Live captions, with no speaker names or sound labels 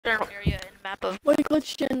certain area in the map of. We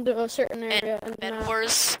glitched into a certain area in the map.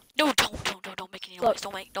 Bedwars. No, don't make any noise.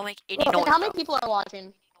 Don't make any Look, noise. how many people are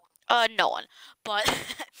watching? No one. But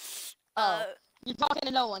You're talking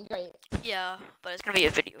to no one. Great. yeah, but it's gonna be a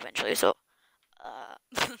video eventually. So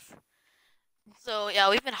so yeah,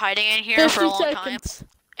 we've been hiding in here for a long time.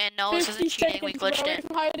 And no, this isn't cheating. We glitched it.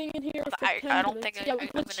 Hiding in here for I don't think I'm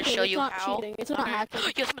gonna show you how. Cheating. It's not hacking.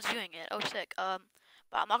 Yo, someone's viewing it. Oh, sick. But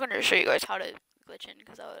I'm not gonna show you guys how to glitch in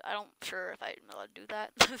because I don't sure if I'm allowed to do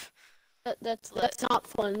that. That's not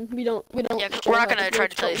fun. We don't. Yeah, we're not gonna try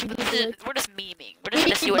to tell you. We're just memeing. We're just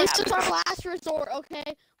gonna see what happens. This is our last resort,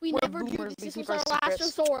 okay? We never do this. This is our last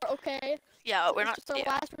resort, okay? Yeah, we're not.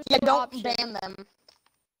 Yeah, don't ban them.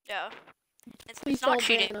 Yeah. It's not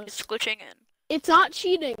cheating. It's glitching in. It's not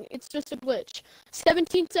cheating. It's just a glitch.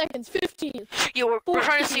 17 seconds. 15. Yo, we're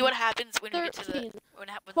trying to see what happens when 13, we get to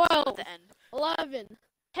the 12, the end. 11,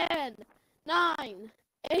 10, 9,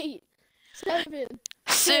 8, 7,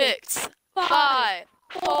 6, 5,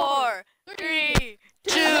 4, 3,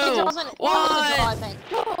 2, 1.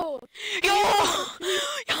 Yo! Yo!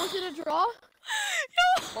 Was it a draw?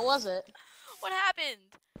 Yo! What was it? What happened?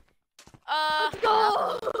 Let's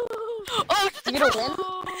go! Oh, it's a you draw!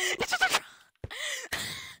 Win? It's just a draw!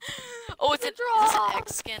 Oh, it's a draw! Is this an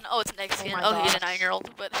X skin? Oh, it's an X skin. Oh, he's a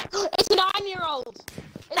 9-year-old, but... It's a 9-year-old!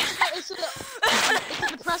 It's a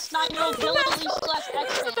depressed 9-year-old villainy slash X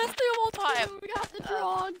This is the best thing of all time! We got the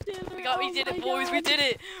draw, Tanner! We did it, boys! We did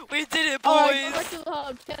it! We did it, Alright, boys! go back to the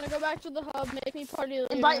hub. Tanner, go back to the hub. Make me party leader.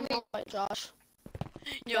 Invite me. Invite Josh.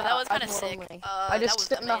 Yo, that was kind of sick. I just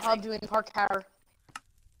sit in the hub doing parkour.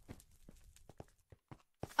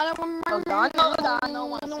 I don't Oh, Don, no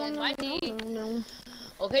one to invite me. No.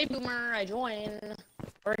 Okay, Boomer, I join.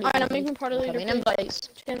 Alright, I'm making party leader. Invites.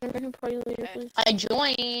 Tanner, make me party leader, please. I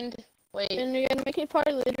joined. Wait. And you're gonna make me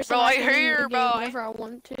party leader. So bro, I can hear, bro. Whenever I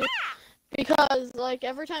want to. Because, like,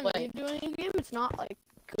 every time you do a new game, it's not, like,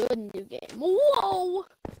 good new game. Whoa!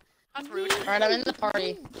 That's rude. Alright, I'm in the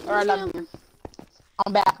party. Alright,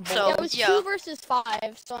 I'm back. So, it was 2 versus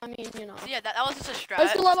 5, so I mean, you know. So, yeah, that was just a strat.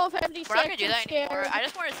 Let's go level 56. We're not gonna do that anymore. I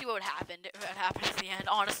just wanted to see what would happen. If it happened at the end,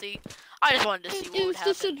 honestly. I just wanted to see what would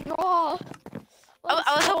happen. It's just a draw.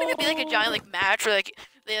 I was hoping it'd be like a giant like match where like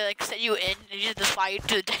they like set you in and you just fight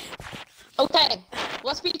to the death. Okay,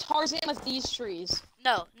 let's be Tarzan with these trees.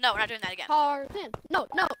 No, we're not doing that again. Tarzan. No.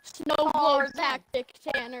 Snow globe tactic,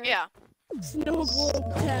 Tanner. Yeah. Snow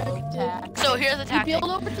globe tactic. So here's the tactic. You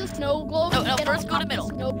build over to the snow globe. No, first go to middle.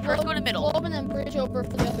 First go to middle. Globe and then bridge over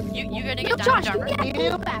for the other. You're gonna get diamond armor. You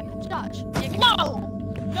do back, Josh. No.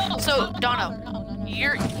 So Dono,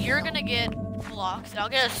 you're gonna get blocks and I'll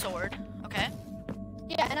get a sword. Okay.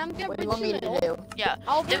 Yeah, and I'm gonna what bridge do you want me to do? Yeah.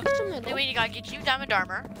 I'll bridge the middle. Then we gotta get you diamond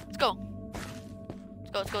armor. Let's go.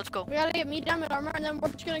 Let's go. We gotta get me diamond armor, and then we're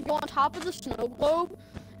just gonna go on top of the snow globe,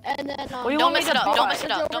 and then don't mess it up. Don't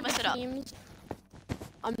mess it up.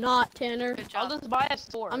 I'm not, Tanner. Good job. I'll just buy a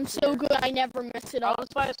sword. I'm so good, I never mess it up. I'll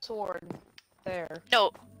just buy a sword. There.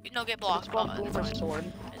 No, get blocks. It's called Boomer's sword.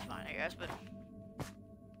 It's fine, I guess, but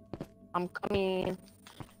I'm coming.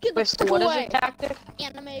 Get the frick what away. is your tactic?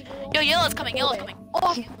 Anime girl. yo, yellow's coming.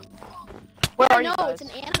 Oh, Where are you no, guys?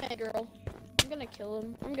 it's an anime girl. I'm gonna kill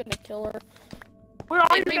him. I'm gonna kill her. Where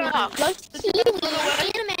are you bring guys? blocks. Let's see anime.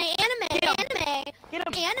 Get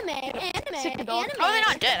him. How are they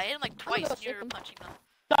not dead? I hit them like twice and you're punching them.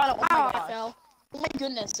 Dono, oh my I gosh. fell. Oh my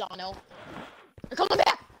goodness, Dono. They're coming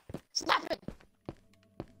back! Snap him!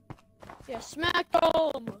 Yeah, smack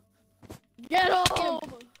him! Get him!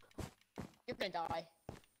 You're gonna die.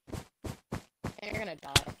 And you're gonna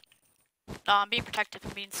die. No, I'm being protective.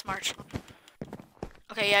 I'm being smart.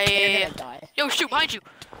 Okay, yeah. You're gonna die. Yo, shoot, behind you!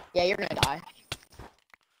 Yeah, you're gonna die.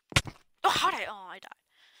 Oh, how'd I? Oh, I died.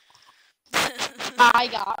 I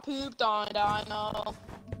got pooped on, Dono.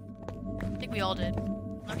 I think we all did.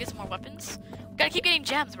 I'll get some more weapons. We gotta keep getting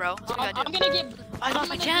gems, bro. That's what we gotta do. I'm gonna get. I lost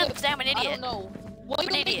my gems. Damn, I'm an I idiot. don't know. What do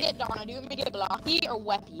you want me to get, Donna? Do you want me to get Blocky or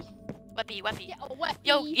Weppy? Weppy. Yeah, Weppy.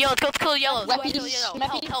 Yo, let's kill yellow. Let's Weppy, kill yellow.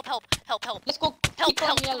 Smeppy. Help. Let's go. Help. Keep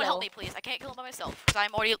on Someone yellow. help me, please. I can't kill him by myself because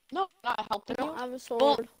I'm already. No, not help. I don't have a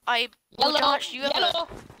sword. Well, Yellow. Josh, you have Yellow.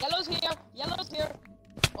 Yellow's here. Yellow's here.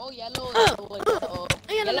 Oh, yellow.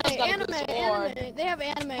 Anime. They have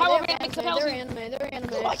anime. Power They're Rank anime. compels They're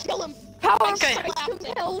anime. Oh, I killed him. Power Okay. Rank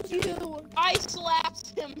compels you. I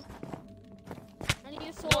slapped him. I need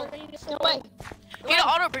a sword. Get away. Get an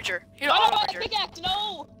auto bridger. Oh, pickaxe,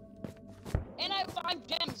 no. And I have 5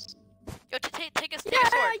 gems. Yo, take a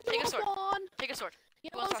sword. Take a sword. Gone. Take a sword.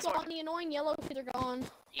 Yellow's gone. The annoying yellow kids are gone.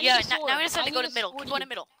 Yeah, now we just have to go to middle. Keep going to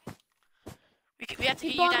middle. We have to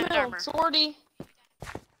get you diamond armor.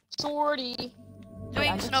 Swordy.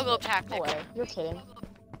 Doing snow globe No tactic. way. You're kidding.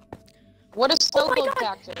 What is snow Oh my globe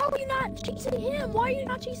god! tactic? How are you not chasing him? Why are you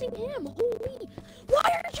not chasing him? Holy! Why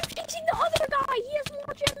aren't you chasing the other guy? He has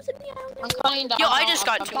more gems than me. I'm coming down. Yo, I just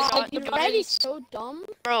got two God, shots. you red is so dumb.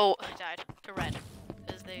 Bro, I died to red.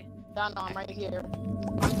 Because they... Down, I'm right here.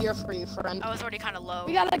 I'm here for you, friend. I was already kind of low.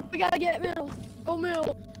 We gotta get middle. Go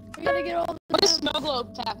middle. We gotta get all the What is gems. snow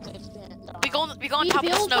globe tactic? We go on We top of the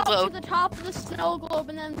build snow up globe. to the top of the snow globe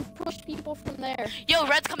and then push people from there. Yo,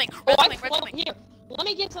 red's coming. Oh, Red's I coming. Red's coming. Here. Let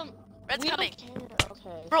me get some. Red's We don't coming. care.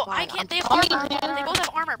 Okay. Bro, fine. I can't. They have I'm armor. coming, They both have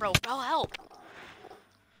armor, bro. Bro, help.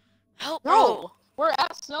 Help, bro. No, we're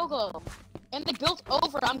at snow globe, and they built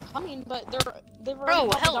over. I'm coming, but they've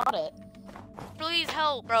already help. got it. Please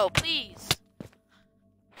help, bro. Please.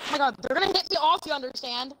 Oh my god, they're gonna hit me off. You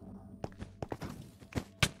understand?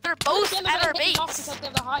 They're both Understand at they're our gonna hit me off base. because they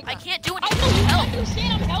have the high I ground. can't do I anything. know you Help.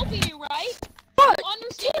 understand. I'm helping you, right? What? You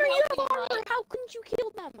understand? Tanner, I'm you have helping you, armor. right? How couldn't you kill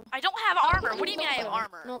them? I don't have armor. What do you mean I have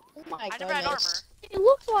armor? No, Oh my I never had armor. goodness. it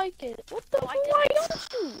looks like it. What the? No, I Why didn't.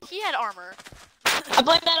 don't you? He had armor. I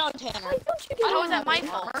blame that on Tanner. Why don't you get How armor? is that my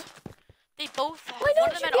fault? They both had. Why One don't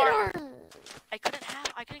of you them had get armor. armor? I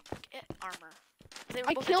couldn't get armor. They were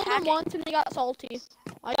I both killed him attacking. once and he got salty.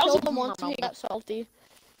 I That was a killed him boomer once and he moment. got salty.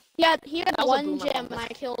 He had That was a one boomer gem moment. and I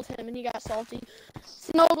killed him and he got salty.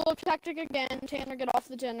 Snow globe tactic again. Tanner, get off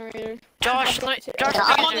the generator. Josh, Josh, Josh, Yeah,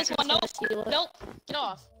 I'm on please. this one. Nope. Get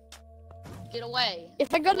off. Get away.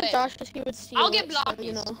 If I go to Wait. Josh's, he would steal I'll get it, so, blockies.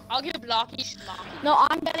 you know. I'll get blocky schmocky. No,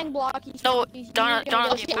 I'm getting blocky. No, Snockies. Donna- You're Donna,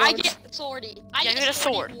 gonna get get I swords. get swordy. Yeah, you get a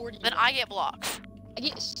sword. Wardy. Then I get blocks. I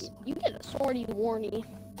get. You get a swordy warny.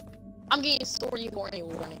 I'm getting swordy, warny.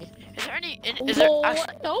 Is there any? Is there Lol,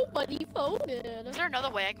 actually? nobody voted. Is there another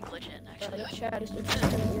way I can glitch in? Actually, The chat is just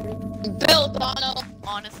weird. Build, Dono.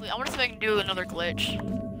 honestly, I want to see if I can do another glitch.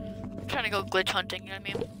 I'm trying to go glitch hunting. You know what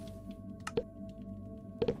I mean?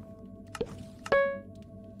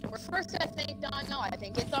 We're first, I think, Dono. I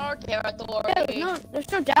think it's our territory. Yeah,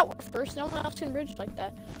 there's no doubt we're first. No one else can bridge like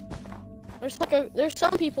that. There's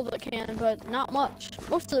some people that can, but not much.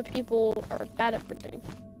 Most of the people are bad at bridging.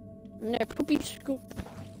 And they're poopy scoop.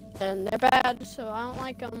 And they're bad, so I don't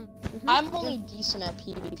like them. I'm only decent at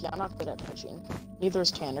PvP. I'm not good at bridging. Neither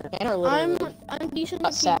is Tanner. Tanner literally. I'm decent at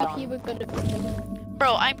That's sad PvP, on- but good at bridging.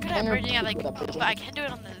 Bro, I'm good at Tanner, bridging. I you're like, good at bridging. but I can do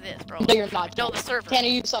it on this, bro. No, you're not. No, the server. Tanner,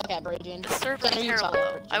 you suck at bridging. The server is Tanner, you terrible. suck at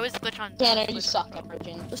Though. bridging. I always glitch on. Tanner, you Twitter. suck at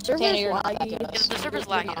bridging. The server Tanner, is you're not that laggy. good at Yeah, the server's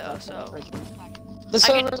You're laggy, not though, that good so- at bridging. I The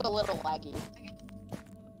server's a little laggy.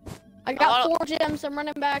 I A lot got of- 4 gems. I'm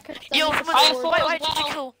running back. Yo, I have someone, four why as did you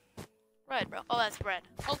well. kill red, bro? Oh, that's red.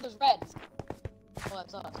 Oh, there's red. Oh,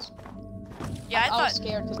 that's us. Yeah, I I thought. was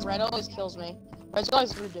scared because red always kills me. Red's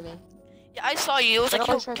always rude to me. Yeah, I saw you. It was Red like,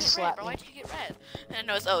 yo, always tries to get red, slap bro. me. Why did you get red? And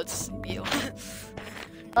I was, oh, it's you.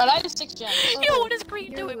 Red, I have 6 gems. Yo, what is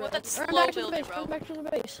green You're doing with red. that Run slow back to the building, base. bro? Run back to the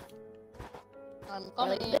base. I'm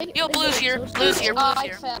coming. Yo, They blue's do it here. so Blue's slow. here. Blue's I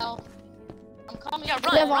here. fell. I'm coming. Yeah, Do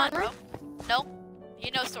they have run, armor? bro. No,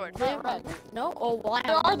 you know sword. Do they have red. armor? No? Oh, well, I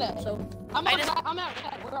Where have are armor, they? So I'm I at just-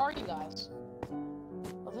 red. Where are you guys?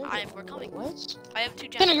 Oh, there you go. We're coming. What? I have 2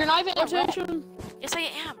 Tanner, gems. you're not even at red. attention. Yes, I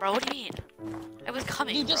am, bro. What do you mean? I was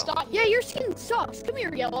coming, You just bro. got Yeah, your skin sucks. Come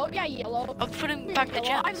here, yellow. Yeah, yellow. I'm putting Come back here, the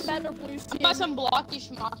yellow. I'm gems. better blue I'm skin. buying some blocky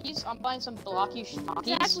schmockies. I'm buying some blocky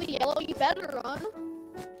schmockies. Exactly, yellow. You better run.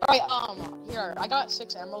 Alright, here. I got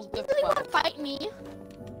 6 emeralds. We You have really 12. want to fight me?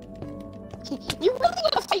 You really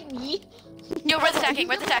want to fight me? Yo, red's attacking.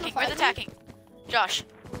 Red's You attacking. wanna Red's fight me? attacking. Josh.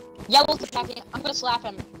 Yellow's attacking. I'm gonna slap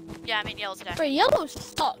him. Yeah, I mean yellow's attacking. Bro, yellow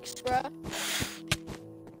sucks, bruh.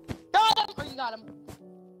 Got him! Or you got him.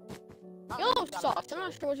 Yellow You got him. sucks. I'm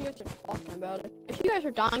not sure what you guys are talking about. If you guys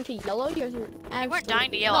are dying to yellow, you guys are absolutely... We weren't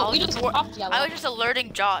dying to yellow. No, we just popped yellow. I was just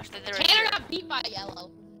alerting Josh that there was. Tanner got beat by yellow.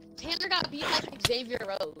 Tanner got beat by Xavier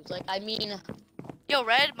Rose. Like, I mean... Yo,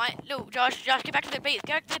 red. No, Josh. Josh, get back to the base.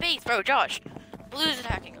 Get back to the base, bro. Josh. Blue's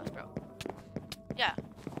attacking us, bro. Yeah.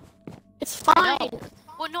 It's fine. No.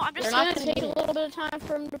 Well, no, I'm just. It's They're not gonna take a competing. little bit of time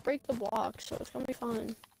for him to break the block, so it's gonna be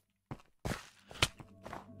fine.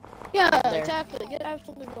 Yeah, There. exactly. Get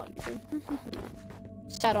absolutely blocked.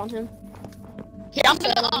 Sat on him. Here, I'm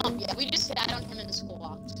gonna, yeah, we just sat on him in the school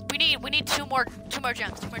box. We need two more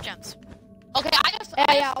gems. 2 more gems. Okay, I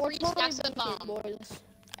Yeah, have we're 3 totally stacks of, bullshit, boys.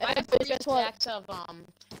 I have Guys, 3 guess what? stacks of,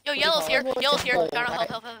 Yo, yellow's here. Boys, Yellow's here. boys, Gotta help, right?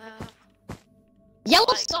 help. Yellow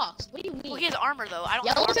Like- sucks. What do you mean? Well, he has armor though. I don't.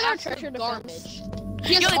 Yellow's have in armor. our treasure absolute defense. garbage.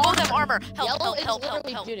 He has Yo, they both armor. have armor. Help, Yellow help, is help, help,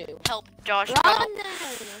 literally help. doo-doo. Help, Josh. Run then!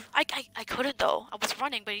 I couldn't though. I was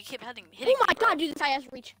running, but he kept hitting Oh me. my god, dude, this guy has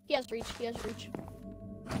reach. He has reach. He has reach.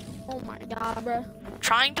 Oh my god, bro.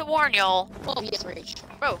 Trying to warn y'all. Oh, he has reach.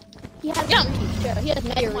 Bro, He has Yeah. reach, bro. He has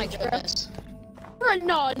mega Oh my reach, bro. goodness.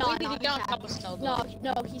 No, We need to get on top of snow globe.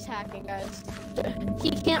 no, he's hacking, guys.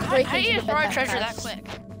 He can't break How do you into the destroy a bed treasure that fast. quick?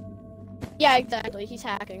 Yeah, exactly. He's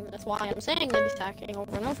hacking. That's why I'm saying that he's hacking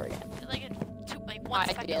over and over again. Like in 1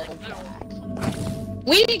 second.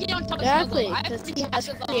 We need to get on top of Exactly, snow globe. I have because 3 he has stacks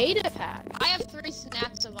of creative hack. I have 3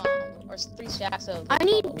 snacks of or 3 stacks of. I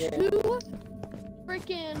need wool. 2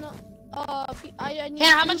 freaking I need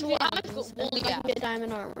Yeah, how 2 much wool diamonds do you and I have? can get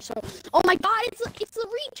diamond armor. So, oh my God, it's the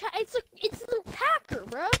reach. It's the hacker,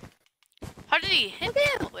 bro. How did he hit Look me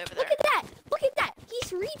at him. all the way over there? Look at that. Look at that.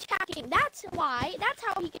 He's reach hacking. That's why. That's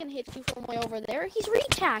how he can hit you from way over there. He's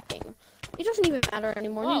reach hacking. It doesn't even matter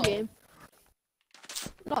anymore. Oh. New game.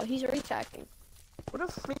 No, he's reach hacking. What a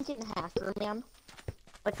freaking hacker, man!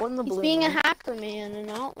 Like what in the He's blue? being a man? hacker, man, and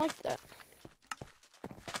I don't like that.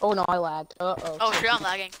 Oh no, I lagged. Oh, sure, I'm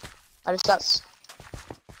lagging. I just got.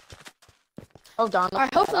 Oh, Donald.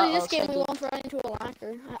 Alright, hopefully this game we Sandy. won't run into a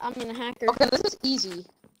hacker. I mean a hacker. Okay, this is easy.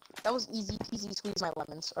 That was easy peasy squeeze my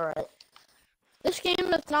lemons. Alright. This game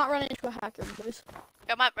does not run into a hacker, boys.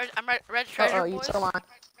 I'm red treasure, You boys. so on.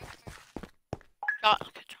 Oh,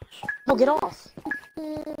 okay, Josh. Oh, get off.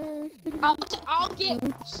 Mm, I'll get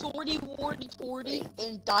Sorty Warty Torty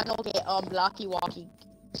and Donald get Blocky Walkie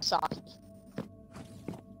Saki.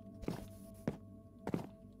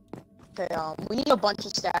 Okay, we need a bunch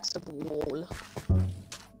of stacks of wool.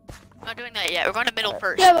 I'm not doing that yet. We're going to middle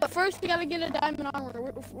first. Yeah, but first we gotta get a diamond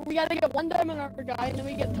armor. We gotta get 1 diamond armor guy, and then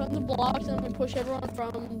we get tons of blocks, and then we push everyone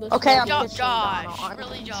from the. Okay, I'm Josh, pushing, Josh, Donald. I'm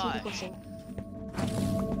really, pushing, Josh. pushing.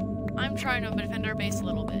 I'm trying to defend our base a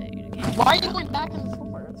little bit. You can't. Why are you going back and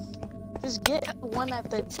forth? Just get one at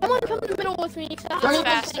the. Someone come in the middle with me. That's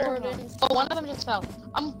faster. Oh, one of them just fell.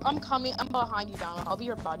 I'm coming. I'm behind you, Donald. I'll be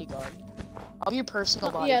your bodyguard. I'll be your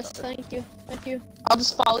personal bodyguard. Yes, thank you, thank you. I'll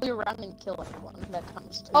just follow you around and kill everyone that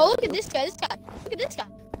comes to Oh, you. look at this guy. Look at this guy.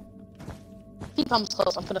 If he comes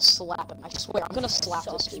close, I'm gonna slap him. I swear, I'm gonna slap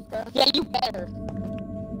this Sucks, dude. bro. Yeah, you better.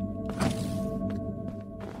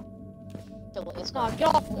 Kill it. Let's go. Nah, get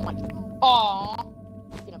off. Oh my god.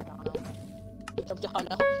 Aww. Get him, Donald. Get him,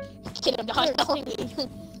 Donald. Get him, They're Donald. stinky.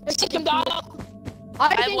 Stick him, Donald.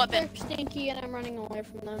 I have think weapon. they're stinky, and I'm running away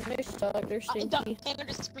from them. They're stuck. They're stinky. Tanner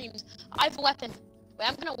just screams. I have a weapon. Wait,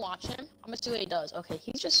 I'm gonna watch him. I'm gonna see what he does. Okay,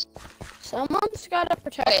 he's just. Someone's gotta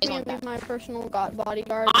protect Okay, me he's and on be my personal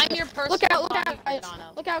bodyguard. I'm your personal Look out, bodyguard, guys.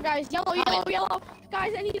 Donald. Look out, guys. Yellow, Coming. yellow, yellow.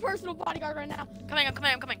 Guys, I need a personal bodyguard right now. I'm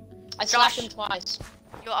coming. I slapped Josh. him twice.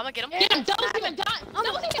 Yo, I'm gonna get him. Get him! Don't even die! I'm Don't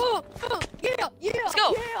even. yeah. Let's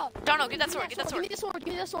go. Yeah. Donald, get that sword. Get that Give sword. me the sword.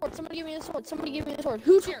 Give me the sword. Somebody give me the sword. Somebody give me the sword.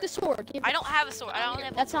 Who took the sword? Give I don't have a sword. I only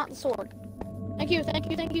have. That's not the sword. Thank you.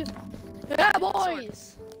 Yeah,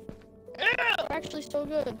 boys. We're actually so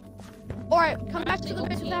good. Alright, come back to the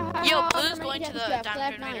base without Yo, however Blue's many going to the handicaps. I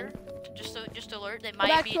diamond have generator. 9. Just alert. They Go might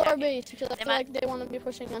back be. to our base because I they feel might- like they want to be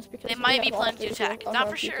pushing us because They we might be have planning to all attack. of Not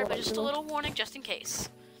our for sure, people, but just you a know. little warning, just in case.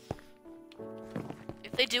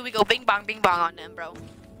 If they do, we go bing bong on them, bro.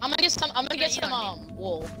 I'm gonna get some. I'm gonna get Eat some on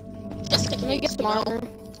wool. Just in Let me case. get some armor.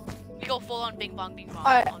 We go full on bing bong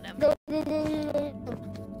Alright, on them. go.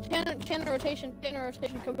 Tanner rotation.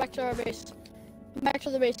 Come back to our base. Come back to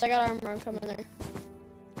the base. I got armor. I'm coming there.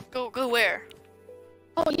 Go where?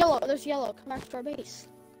 Oh, yellow. There's yellow. Come back to our base.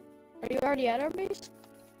 Are you already at our base?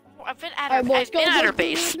 I've been at Alright, our, boys, I've been at our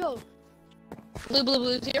base. Go.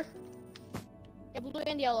 Blue's here. Yeah, blue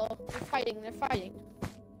and yellow. They're fighting.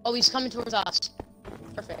 Oh, he's coming towards us.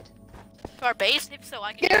 Perfect. To our base? If so,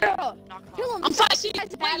 I can Yeah! knock him Kill off. him! I'm fighting.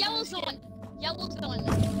 That's Wait, bad yellow's news. going. Yellow's going.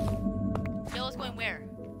 Yellow's going where?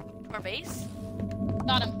 To our base?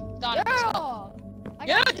 Got him. Got him. Let's go. I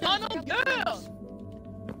Yeah, got this, Donald, I got yeah! this.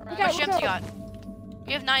 How Look much out, gems look you out. got?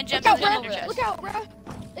 We have 9 gems Look out, in the bro. ender chest. Look out, bro!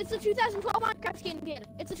 It's the 2012 Minecraft skin kid.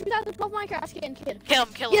 It's a 2012 Minecraft skin kid. Kill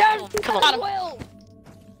him, Get out of kill him. 2012!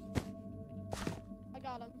 I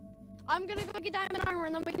got him. I'm gonna go get diamond armor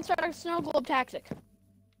and then we can start our snow globe tactic.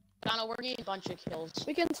 Donald, we're getting a bunch of kills.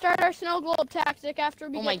 We can start our snow globe tactic after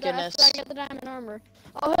we Oh my get the, goodness. after I get the diamond armor.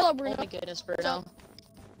 Oh, hello, Bruno. Oh my goodness, Bruno.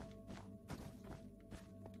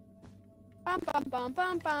 Bum, bum, bum,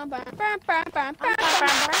 bum, bum, bum, bum, bum, bum, bum,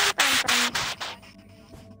 bum.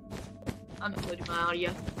 I'm including my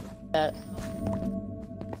audio.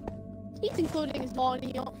 He's including his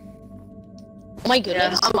audio. Oh my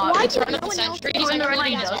goodness. I'm Why It's did run of no the one else century. do He's it? including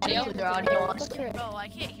Everybody his does audio. include their audio. That's right. Bro, I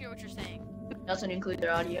can't hear what you're saying. Doesn't include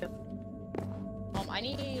their audio. I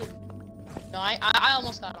need. No, I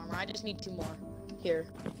almost got armor. I just need 2 more. Here.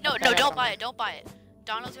 No, Okay, I got don't buy armor. it, don't buy it.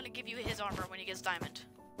 Donald's gonna give you his armor when he gets diamond.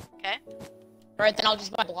 Okay? Alright, then I'll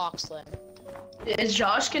just buy blocks then. Is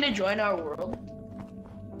Josh gonna join our world?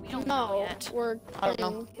 We don't know No, yet. we're I don't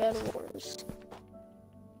know. playing Bedwars.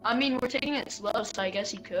 I mean, we're taking it slow, so I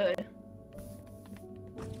guess you could.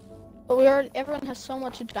 But everyone has so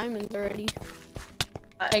much diamonds already.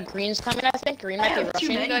 Hey, green's coming, I think. Green might be have too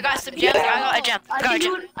rushing. many. I got some gems. I got a gem. I got a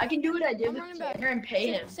gem. I can do what I did I'm with running back. Tanner and pay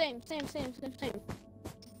him. Same.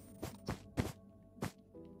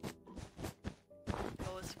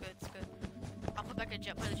 Oh, it's good. It's good. I'll put back a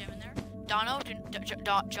gem. Put a gem in there. Dono,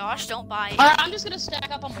 Josh, don't buy. Alright, I'm just gonna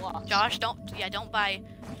stack up on blocks. Josh, don't buy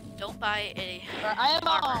a Alright, I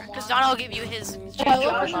have because Dono will give you his.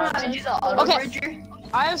 Josh, want to do the auto Okay. bridger?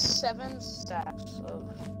 I have 7 stacks of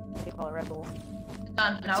what do you call it, Red Bull.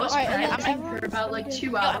 I was Alright, practicing I'm- for about like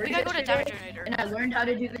 2 Yo, hours. we gotta go to yesterday, diamond generator. and I learned how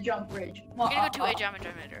to do the jump bridge. We gotta go to a diamond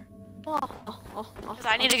generator. Because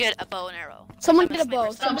I need to get a bow and arrow. Someone I'm get a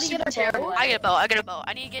bow. sniper. Somebody get a terrible bow. at I get a bow. I get a bow.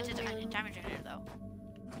 I need to get to the diamond generator though.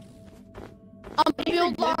 I'm gonna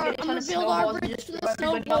build our and bridge just to the throw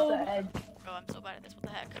snow everybody off globe. the edge. Bro, I'm so bad at this. What the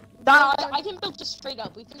heck? Nah, I can build just straight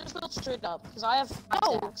up. We can just build straight up because I have 5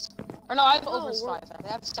 Oh. stacks. Or no, I have Oh, over we're- 5.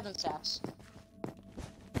 I have 7 stacks.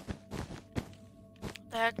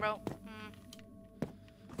 The heck, bro?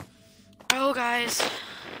 Oh, guys.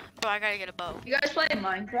 Bro, I gotta get a bow. You guys play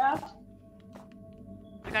Minecraft?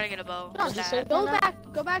 I gotta get a bow. No, just Stat. say-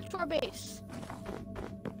 go back to our base.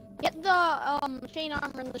 Get the chain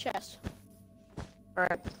armor in the chest.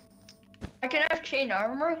 Alright. I can have chain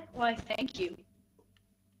armor? Why, thank you.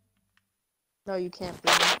 No, you can't be.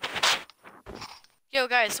 Yo,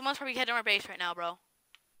 guys, someone's probably heading to our base right now, bro.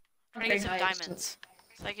 I'm gonna Okay, get some nice. diamonds.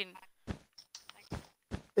 So I can.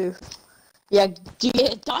 Ooh. Yeah, do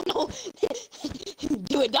it, Donald.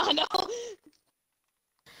 Do it, Donald.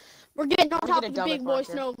 We're getting on We top get a of the double big boy marker.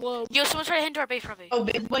 snow globe. Yo, someone's trying to head into our base, probably. Oh,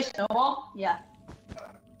 big boy snowball? Yeah.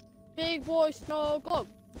 Big boy snow globe.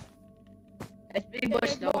 It's big boy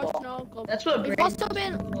snowball. snow globe. That's what We've Brandon also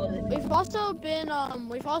been- called it. We've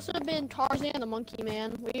also been Tarzan the monkey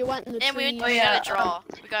man. We went in the And trees. we yeah, gotta draw.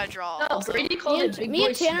 We gotta draw. No, also. Brady called Me it big and, boy me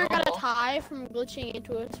and Tanner got a snowball. tie from glitching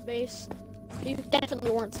into its base. We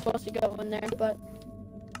definitely weren't supposed to go in there, but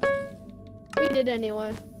we did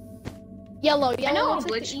anyway. Yellow. I know looks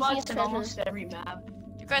like glitch the spots easiest in treasure. almost every map.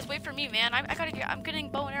 You guys wait for me, man. I gotta get. I'm getting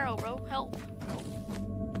bow and arrow, bro. Help.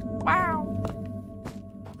 Wow.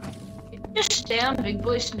 Just stay on big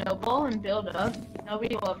boy snowball and build up.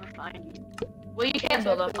 Nobody will ever find you. Well, you can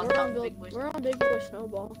build up on We're top on, of big boy. we're on big boy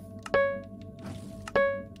snowball.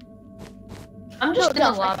 I'm just in a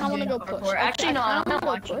Josh, I lot kinda of wanna go parkour. push. Actually, no, I I'm kinda not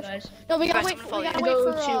wanna watching push. guys. No, we gotta Guys, wait. I'm gonna We follow gotta you. wait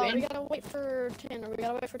Go for. to We gotta wait for Tanner. We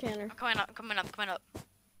gotta wait for Tanner. I'm coming up. Coming up. Coming up.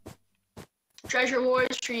 Treasure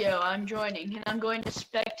Wars Trio, I'm joining, and I'm going to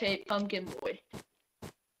spectate Pumpkin Boy.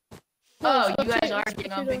 Oh, you guys are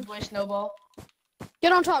getting on Big Boy Snowball.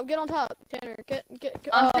 Get on top. Get on top, Tanner. Get.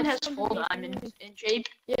 Pumpkin has somebody full needs to diamonds, move. and Jake.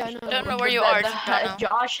 Yeah, I know. Don't know where you are, Dono.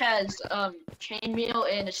 Josh has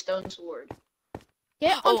chainmail and a stone sword.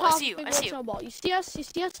 Get on Oh, I top see you, of Big I Boy see you. Snowball. You see us? You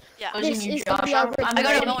see us? Yeah. Closing This you, is gonna Josh. be our I'm bridge. I got a right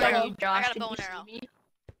bow in and front arrow. of you, Josh. I got a Can bow you and see arrow. me?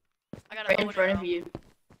 I got a Right bow in and front arrow. of you.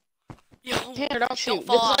 Yo, Tanner, don't shoot. Don't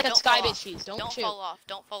fall This is off. like a Don't sky fall base off. cheese. Don't Don't shoot. fall off.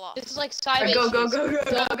 Don't fall off. This is like sky base Go, go, cheese. go, go,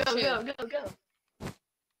 go, Don't go, shoot. go, go, go.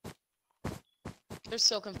 They're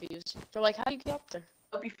so confused. They're like, how do you get up there?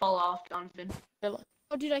 Hope you fall off, Jonathan. Oh,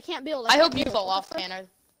 dude, I can't build. I hope can't you build. fall What off, the frick? Tanner.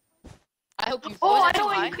 I hope you Oh, fall Was I it know too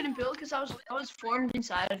why high? you couldn't build because I was formed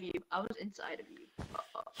inside of you. I was inside of you.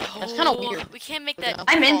 That's kinda Oh, weird. We can't make that.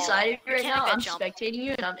 I'm fall. inside of you We right can't now. make that I'm jump. spectating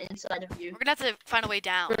you, and I'm inside of you. We're gonna have to find a way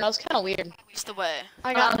down. That was kind of weird. Just the way.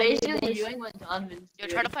 I got my Basically big boys. doing what Donovan's Yo, doing.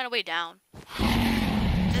 try to find a way down.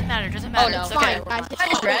 Doesn't matter. Doesn't matter. no, It's fine, okay. guys. Guys,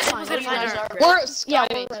 It's red? fine. Who's gonna You find guys her? are red. We're sky Yeah,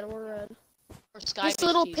 base. we're red. We're sky This base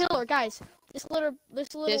little cheese. pillar, guys. This little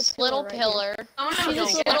This little right here. pillar. I'm See gonna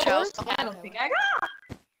this go little get pillar? a I'm gonna pickaxe.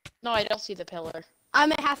 No, I don't see the pillar.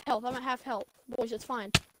 I'm at half health. I'm at half health. Boys, it's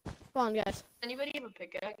fine. Come on, guys. Anybody have a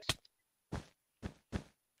pickaxe?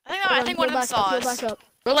 I think one of them saw Go us. back up.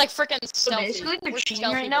 We're like freaking So stealthy. basically, they're We're cheating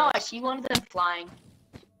stealthy right now. I boys. see one of them flying.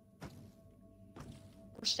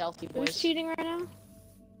 We're stealthy Who's boys. cheating right now?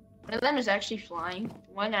 One of them is actually flying.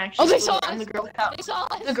 One actually. Oh, they saw and us! the girl without. They saw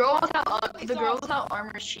us! The girl without. They The saw girl us. without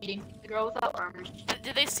armor is cheating. The girl without armor is cheating.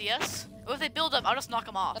 Did they see us? Or if they build up, I'll just knock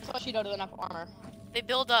them off. That's why she don't have enough armor. If they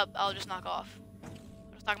build up, I'll just knock off. I'll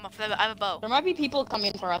just knock them off. I have a bow. There might be people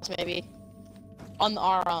coming for us, maybe. On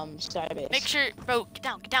our, sky base. Make sure, bro, get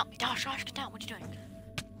down, get down. Josh, get down. What you doing?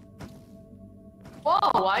 Whoa!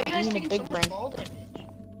 Why are you guys I'm a taking big so much brain. fall damage?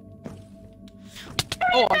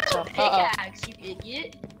 Oh, I'm sorry. Pickaxe, you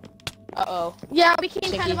idiot! Uh-oh. Yeah, we came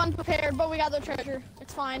kind Chicky. of unprepared, but we got the treasure.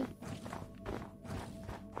 It's fine.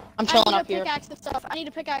 I'm chilling I need up a here. pickaxe and stuff. I need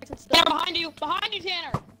a pickaxe and Tanner, stuff. behind you! Behind you,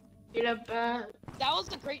 Tanner! Get up, That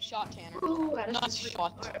was a great shot, Tanner. Ooh, that is Nice pretty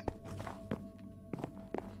shot. hard.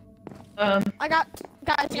 I got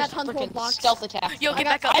guys. I got Just tons more freaking blocks. stealth attack. Yo, I get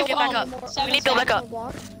got back up, five get back up. more- Seven We need to build back stacks. up.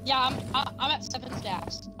 Blocks. Yeah, I'm at 7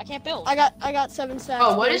 stacks. I can't build. I got 7 stacks.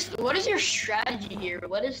 Oh, what is your strategy here?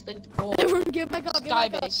 What is the goal? Everyone get back up. Get Sky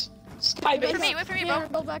back up. base. Sky Get Wait for back base. me, up. wait for me, Tanner, bro.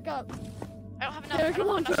 build back up. I don't have enough. Tanner, I come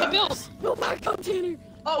don't on, have I enough. build. Build back up, Tanner.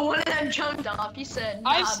 Oh, one of them jumped off. He said.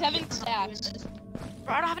 I have "Nah, 7 I'm not stacks. doing this."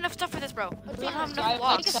 Bro, I don't have enough stuff for this, bro. I don't Tanner, have Sky enough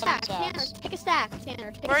blocks. take a 7 stack. Tanner, stacks. take a stack.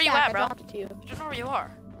 Tanner, take Where a are you stack. at, bro? I dropped it to you. I don't know where you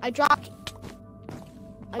are. I dropped.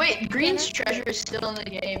 Wait, Green's Tanner, treasure is still in the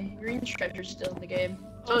game. Green's treasure is still in the game.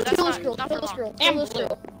 So That's Kill not- this girl. not Kill for this long. girl. And Kill this blue.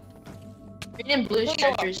 girl. Green and Blue's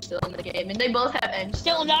treasure is still in the game, and they both have ends.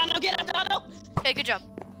 Kill him, Dono. Get him, Dono. Okay, good job.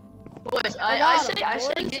 Boys, I I got say him, I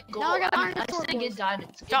say boys. get gold. Now I got iron I sword, say boys. get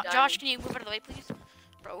diamonds. Get Josh, diamonds. can you move out of the way, please?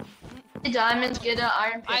 Bro. Get diamonds, get an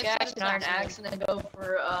iron I have pickaxe, 7 an iron stacks, axe, and then go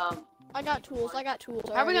for I got tools. I got tools.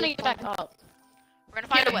 How are we gonna already. get back up? We're gonna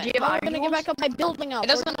find a way. Do you have How are we iron gonna get tools? back up by building up? It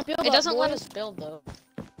We're doesn't. gonna build It doesn't up, let boys. us build though.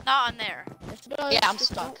 Not on there. Yes, it does. Yeah, I'm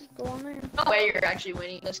Just stuck. don't Go on there. No way you're actually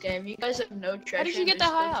winning this game. You guys have no treasure. did you get and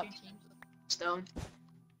there's that high still up? 2 teams with stone.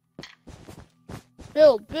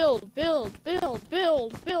 Build, build, build, build,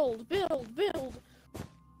 build, build, build, build.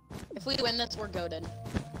 If we win this, we're goaded.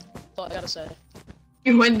 That's all I gotta say.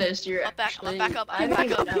 You win this, you're I'm back actually. up, I'm Get back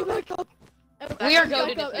back up. up. Get back up. We are Get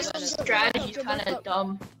back goated up, if we everyone win this. get back up, Strategy's get back kind of up.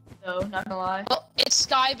 dumb, though. Not gonna lie. Well, it's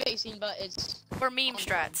sky basing, but it's We're meme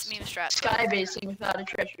strats. Meme strats. Sky basing without a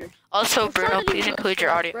treasure. Also, We're trying Bruno, to do please meme include your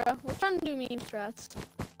strats, audio. Bro. We're trying to do meme strats.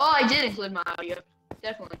 Oh, I did include my audio.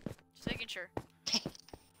 Definitely. Just making sure.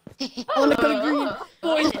 I wanna go to green.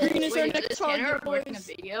 Boys, Wait, green is our is next Tanner target, recording a boys.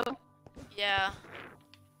 video? Yeah.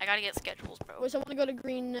 I gotta get schedules, bro. Boys, I wanna go to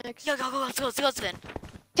green next. Go, let's then.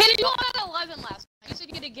 Tanner, you won at 11 last time. You said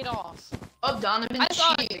you had to get off. Oh, Donovan I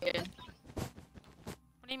saw cheating you. again.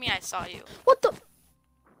 What do you mean I saw you? What the?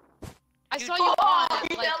 I Dude, saw you oh, on at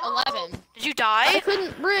you like know. 11. Did you I die?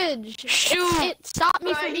 couldn't bridge. Shoot! It stopped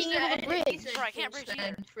me Right, from he being able said- to he bridge. said Bro, I can't full bridge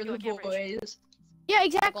either. send for Yo, I the can't bridge. boys. Yeah, Going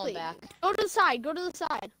exactly. back. Go to the side. Go to the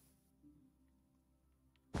side.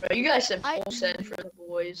 Bro, you guys said I- full send for the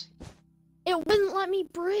boys. It wouldn't let me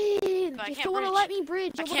bridge. I If can't it would have bridge. let me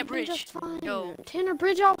bridge, I it can't would have been bridge. just fine. Yo. Tanner,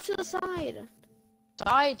 bridge off to the side.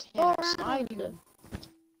 Side, Go Tanner, side, around. you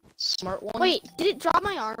smart one. Wait, did it drop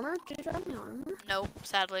my armor? Did it drop my armor? No,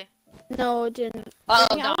 sadly. No, it didn't. Oh,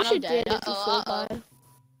 Dang, I wish Dono it dead. did. It's a slow slide.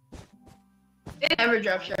 It never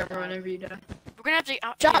drops your armor whenever you die. We're gonna have to.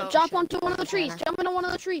 Drop, yo, drop onto one of the trees. Tanner. Jump into one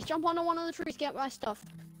of the trees. Jump onto one of the trees. Get my stuff.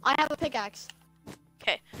 I have a pickaxe.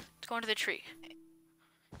 Let's go into the tree.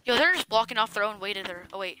 Yo, they're just blocking off their own way to their.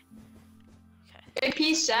 Oh wait.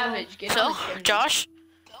 AP Savage, get So, on the train. Josh,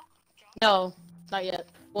 No, not yet.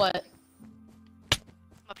 What? I'm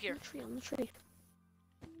up here. On the tree.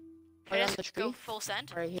 Are you on Just the Go tree? full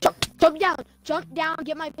send. Right here. Jump down. Jump down.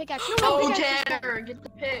 Get my pickaxe. No, my Oh, pickaxe is Tanner, get the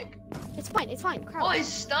pick. fine. It's fine. It's fine. Oh, Crouch. his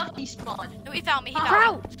stuff despawned. No, he found me. He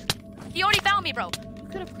found me. Crouch. He already found me, bro. You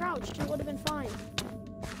could have crouched. It would have been fine.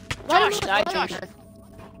 Josh, Die, Josh. Tanner.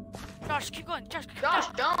 Josh, keep going. Josh, Josh,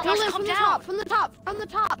 don't. Build Josh, it come from the down. top. From the top. From the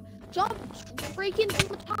top. Jump. Break in from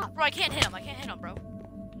the top. bro, I can't hit him. Bro.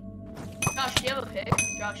 Josh, do you have a pick?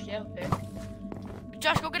 Josh, do you have a pick?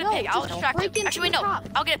 Josh, go get a No, pick. I'll just distract break him. in Actually, wait, from no. the top.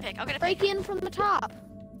 I'll get a pick. I'll get a pick. Break in from the top.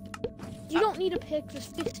 You don't need a pick.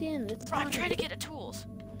 Just fix in. It's Bro, fine. I'm trying to get the tools.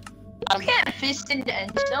 You can't fist into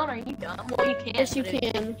endstone, are you dumb? Well, you can. Yes, you but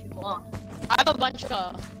it can. takes too long. I have a bunch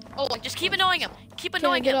of. Oh, Just keep annoying him. Keep Tanner,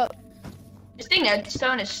 annoying get him. up. This thing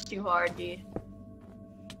endstone is too hard, dude.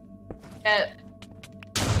 Yeah,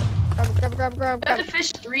 Grab. you have to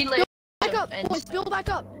fish 3 layers Back of up, boys. endstone. Build back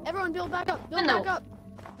up. Everyone, build back up. Build No. back up.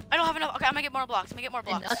 I don't have enough. Okay, I'm gonna get more blocks. And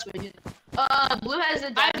that's what you do. Blue has the I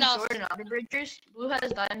have diamond enough. sword and auto bridgers. Blue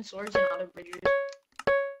has diamond swords and auto bridgers.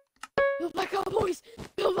 Build back up, boys.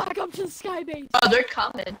 Build back up to the sky base. Oh, they're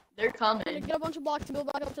coming. They're I'm gonna coming. get a bunch of blocks to build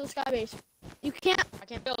back up to the sky base. You can't I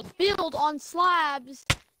can't build. build on slabs.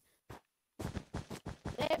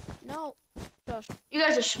 There. No. Josh, You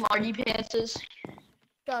guys are smarty pantses.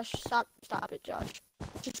 stop it, Josh.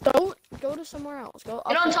 Just go to somewhere else. Go up.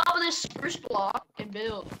 Get on there. top of this first block and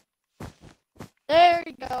build. There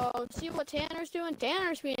you go. See what Tanner's doing?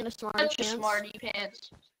 Tanner's being a smarty Such a pants. smarty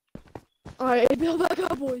pants. Alright, build back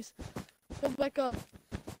up, boys. Build back up.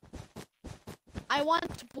 I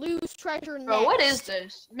want Blue's treasure next. Bro, what is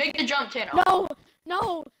this? Make the jump, Tanner.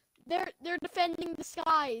 No. They're defending the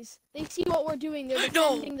skies. They see what we're doing. They're No.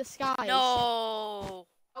 defending the skies. No.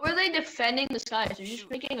 How are they defending the skies? They're just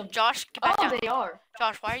Shoot. making a. Josh, get back Oh, down. they are.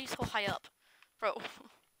 Josh, why are you so high up? Bro.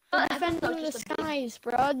 They're That's defending the just a big- skies,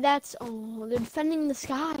 bro. They're defending the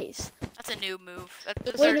skies. That's a new move.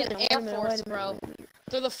 They're Wait a freaking minute, Air Force, bro.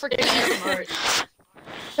 They're the freaking Air Force.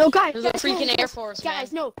 No, guys, There's a guys, freaking no, Air Force,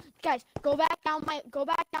 guys, man. no, guys, go back down my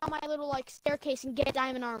little like staircase and get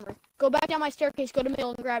diamond armor. Go back down my staircase, go to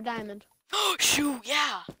middle and grab diamond. Shoot,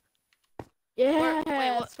 yeah. Yeah, We're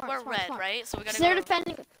red, smart. right? So we gotta So they're go.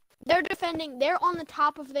 defending. They're on the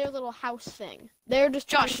top of their little house thing. They're just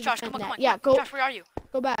trying to Josh, defend come that. on. Yeah, go Josh, where are you?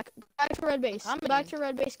 back to red base. I'm Go back to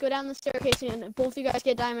red base. Go down the staircase and both you guys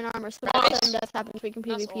get diamond armor. So that sudden death happens, we can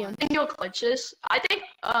That's PvP them. I think you'll clutch this. I think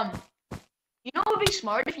you know what would be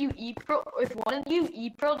smart if you if one of you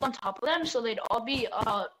e-pro'd on top of them, so they'd all be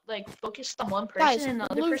like focused on one person, Guys, and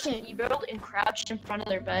the other person losing. e-pro'd and crouched in front of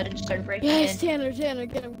their bed and started breaking Yes, in. Tanner, get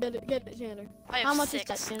him, get it, Tanner. I have How much 6. is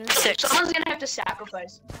that, Tanner? 6. Someone's gonna have to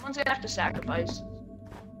sacrifice.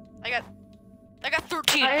 I got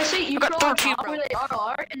 13. I say I got e-pro on 13, top bro. where they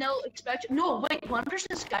are, and they'll expect. No, wait, one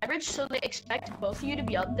person's skybridge, so they expect both of you to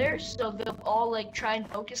be up there, so they'll all like try and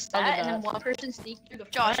focus I'll do that, and then that. one person sneak through the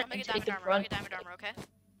Josh, front I'm gonna and get take diamond the armor. I'm front. gonna get diamond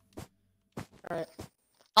armor, okay? Alright.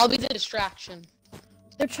 I'll be the distraction.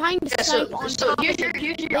 They're trying to Yeah, snipe on so top here's of your it.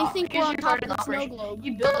 here's your They think we're here's on your top part of of the the snow operation. globe.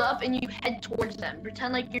 You build up and you head towards them.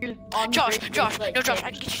 Pretend like you're on the Josh, bridge Josh, with, like, no, Josh, I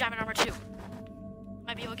things. can get you diamond armor too.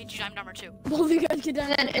 Might be able to get you diamond armor too. Both of you guys get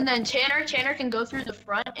down. And then Tanner can go through the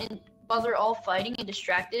front, and while they're all fighting and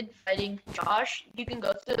distracted, fighting Josh, you can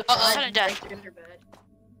go through the front sudden and break death. through their bed.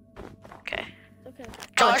 Okay. Okay.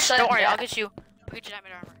 Josh, sudden don't worry, I'll death. get you. I'll get you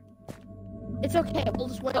diamond armor. It's okay. We'll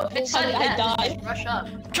just wait. Oh, if it's sudden I death, died. just rush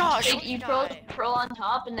up. Josh, Take don't you E-Pro, die. Pro on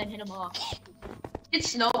top, and then hit them off. Get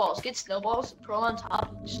snowballs, Pro on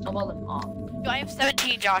top, snowball them off. Yo, I have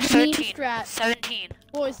 17, Josh. Meme 17. strat. 17.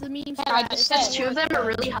 Boys, the meme Yeah, I strat. just is said Since two of them are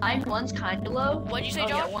really high and one's kinda low. What'd you say, Oh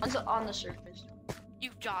yeah, Josh? one's on the surface.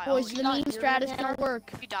 You died. Boys, Oh, the meme strat is gonna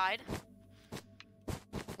work. you died?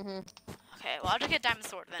 Mhm. Okay, well, I'll just get diamond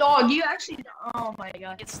sword then. Dog, you actually. Oh my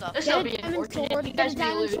god. Get stuff. This Get will a be diamond unfortunate. sword, You get guys a may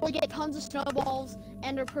diamond lose. sword, get tons of snowballs,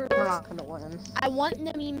 ender We're pearls. not gonna win. I want the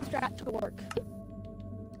meme strat to work.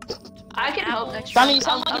 I can help Apple. next Johnny, round. you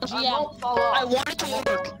sound like a I GM. won't follow I up. want it to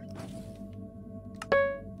work.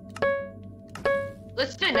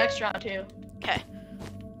 Let's do it next round too. Okay.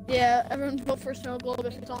 Yeah, everyone vote for snow globe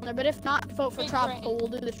if it's on there, but if not, vote for Big tropical. We'll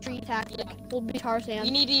do the street tactic. We'll be Tarzan.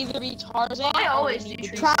 You need to either be Tarzan I or always you do need to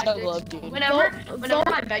tree be tactics. Snow Globe, dude. Whenever Vote-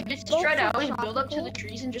 my bed gets vote destroyed, I for always build up to the tropical.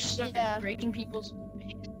 trees and just start Yeah. breaking people's.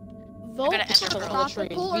 Vote gonna for enter the tropical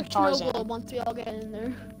trees. or Be snow Tarzan. globe once we all get in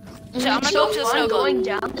there. So I'm It's gonna go so to the fun snow globe. going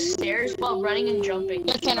down the stairs while running and jumping.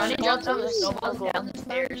 Yeah, Just Tanner, run and go jump to down the the snowballs snow down the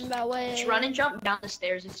stairs. That way. Just run and jump down the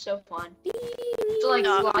stairs. It's so fun. So like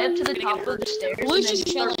No, fly up to the I'm gonna top get of the stairs and Who's then just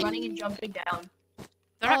start chilling? running and jumping down.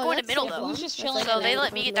 They're not Oh, going to that's middle so though. fun. Who's just That's chilling So in they there?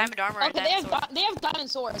 let me get diamond armor and Okay, they diamond sword. have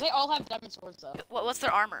diamond swords. They all have diamond swords though. What's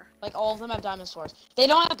their armor? Like all of them have diamond swords. They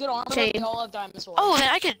don't have good armor, but they Same. all have diamond swords. Oh, then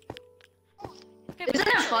I could. Isn't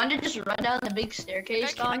it fun to just run down the big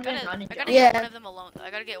staircase, I Donovan, and run and gotta jump? get Yeah. one of them alone. Though.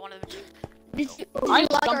 I gotta get one of them. Did you I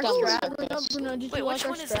like our jumped down the strat? staircase. Bruno, did Wait, you which like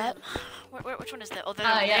our one is strat? them? Which one is that? Oh, they're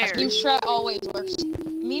Yeah, there. Meme strat always works.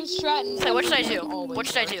 Meme strat and So what should I do? always What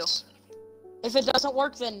should I do? works. If it doesn't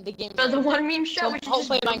work, then the game. So the one meme shot, So we should just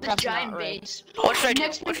hopefully build this Minecraft's giant not rigged. base. What should I do?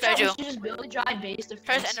 Next What should I shot, do? we should just build a giant base defense.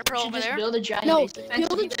 Try to ender pearl We should over just there? build a giant No, base defense.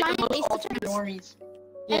 build a Be like the giant most base ultimate defense. normies.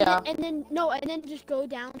 Yeah. And then just go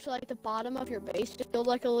down to like the bottom of your base. Just build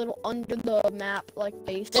like a little under the map like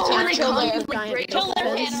base. That's Oh, Tanner, and they chill come, there. you like break a Chill hole,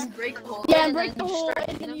 there, and Tanner. you break a hole. Yeah, and break the then you hole, start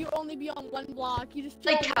and then hitting you only be on one block. You just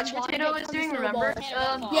Like jump on Couch one block and Potato get was tons of doing, remember?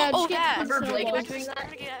 snowballs. Yeah, Oh, just get yeah. tons of Remember Blake was snowballs. doing I'm that?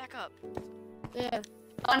 gonna get back up. Yeah,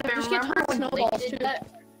 Donovan, Just get remember tons of when Blake snowballs, did too. that?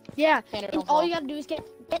 yeah. Tanner, And don't all fall. you gotta do is get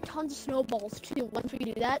tons of snowballs too. Once we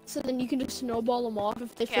do that, so then you can just snowball them off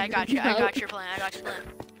if they. Okay, I figure got you. it I out. got your plan. I got your plan.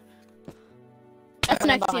 That's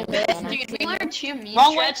Coming next team. behind That's you, next Dude, we team. learned two meme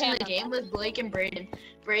Wrong way, strats in the Tanner. game with Blake and Braden.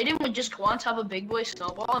 Braden would just go on top of Big Boy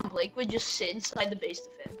Snowball, and Blake would just sit inside the base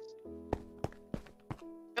defense.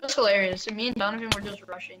 It was hilarious, and me and Donovan were just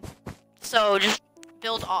rushing. So just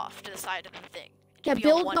build off to the side of the thing. Yeah, Be on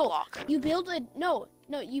build one no. block. You build a no.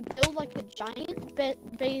 You build like a giant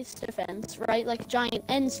base defense, right? Like giant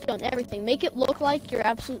end stone, everything. Make it look like you're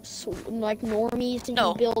absolute like normies, and No.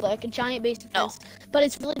 you build like a giant base No. defense. But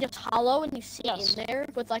it's really just hollow, and you sit Yes. in there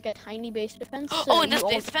with like a tiny base defense. Oh, so in this you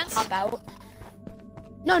all base defense? Pop out.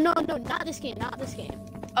 No, not this game. Not this game.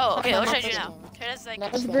 Oh, okay. What should I do This now? game. Okay, that's like.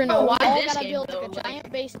 Next With game. Bruno, Oh, we why all this gotta game, build though? like a Like,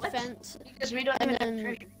 giant base what? defense. Because we don't And even have then-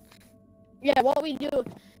 treasure. Yeah, what we do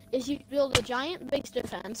is you build a giant base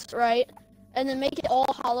defense, right? And then make it all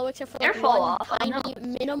hollow except for like Careful, one I tiny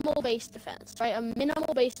know. minimal base defense, right? A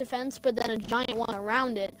minimal base defense, but then a giant one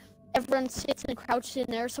around it. Everyone sits and crouches in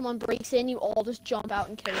there. Someone breaks in, you all just jump out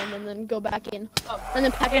and kill them, and then go back in. Oh, And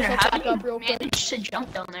then pack Tanner, yourself how back up do real you quick. manage to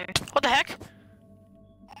jump down there? What the heck?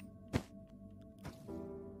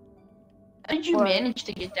 How did you What? manage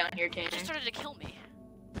to get down here, He just Tanner? started to kill me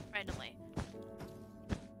randomly.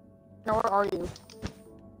 Now where are you?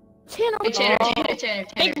 Tanner, Hey, Tanner.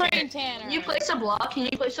 Big brain Tanner. Can you place a block? Can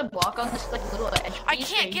you place a block on this like little edge piece? I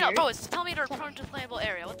can't right get up, here? bro. It's telling me to return to the playable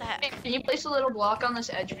area. What the heck? Can you place a little block on this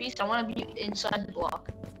edge piece? I want to be inside the block.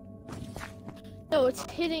 No, it's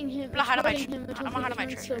hitting him. I'm gonna hide It's hitting him I'm until gonna hide he my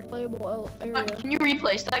returns to treasure. a playable area. Can you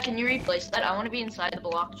replace that? Can you replace that? I want to be inside the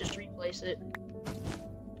block. Just replace it.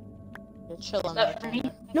 You're chilling Is there, that for me?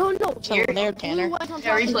 Tanner. No, Chilling there, Blue Tanner. went on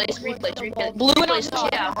Yeah, top of the replace, blue replace, wall. replace. Blue went on Replace, top.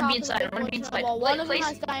 yeah, I want to be Top inside. I of the want to be blue inside. wall. One of them Place,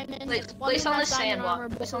 has diamonds. place, One place of them on has the diamond sand block.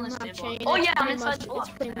 armor, Place both on of the them have sand block. chain. Oh It's yeah, I'm pretty inside much- the block.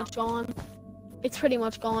 It's pretty much gone. It's pretty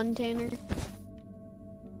much gone, Tanner.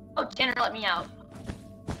 Oh, Tanner, let me out.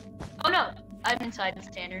 Oh no, I'm inside this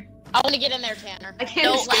Tanner. I want to get in there, Tanner. I can't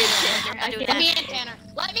No, escape I'm Tanner. not I doing Let me can't. in, Tanner.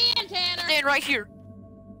 Let me in, Tanner. Stand right here.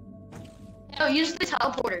 No, use the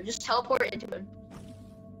teleporter. Just teleport into him.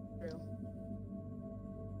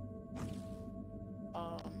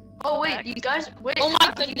 Oh wait, you guys. Wait. Oh my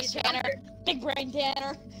how do you goodness, get Tanner. down there? Big brain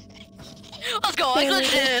Tanner. Let's go. I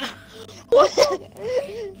glitched in.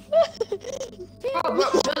 Bro,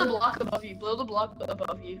 blow the block above you. Blow the block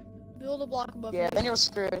above you. Build a block above Yeah, you. then you're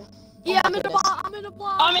screwed. Yeah, Oh I'm my in a goodness. box. I'm in a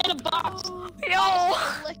block. I'm in a box.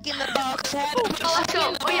 Yo. Lick in the box. Oh, let's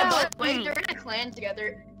go. Oh yeah, but wait, Mm. they're in a clan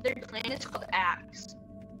together. Their clan is called Axe.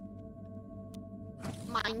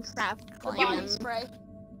 Minecraft Body clan. spray.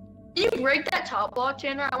 Can you break that top block,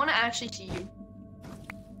 Tanner? I want to actually see you.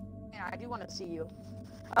 Yeah, I do want to see you.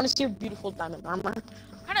 I want to see your beautiful diamond armor.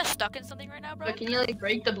 I'm kind of stuck in something right now, bro. But can you like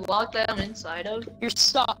break the block that I'm inside of? You're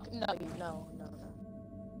stuck. No, no.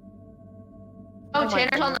 Oh, Oh my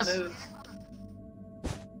Tanner's on the goodness. move.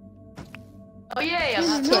 Oh yeah, This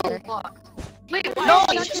I'm is on Tanner. the block. Wait, No, no,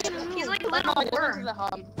 he's he's like a Come little on, get into worm. the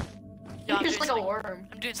hub. Yo, I'm He's just doing like a something. worm.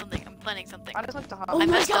 I'm doing something. I'm planning something. I just like the hub. Oh I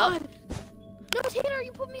my messed up. god! No, Tanner,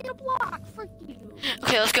 you put me in a block. Frick you.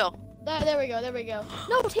 Okay, let's go. There we go. There we go.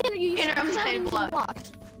 No, Tanner, you Tanner, I'm keep inside putting me in block.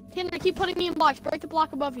 blocks. Tanner, keep putting me in blocks. Break the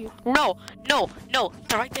block above you. No.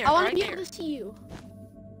 They're right there. I want They're to be right able there. to see you.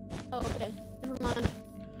 Oh, okay. Never mind.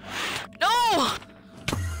 No.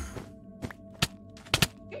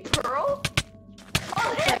 You Pearl?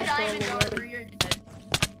 Oh, Okay, hey, diamond so armor, you're dead.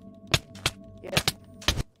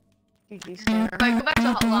 GG's, Tanner. Alright, go back to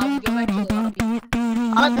the lobby. Go back to the lobby.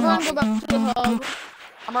 I'm Everyone go back to the hub.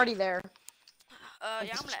 I'm already there.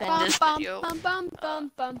 Yeah, I'm Bum, gonna end this video.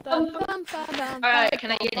 Alright,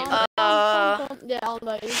 can I get in? Yeah, I'll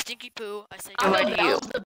invite you. Stinky poo. I say Oh, goodbye no, to that you. was the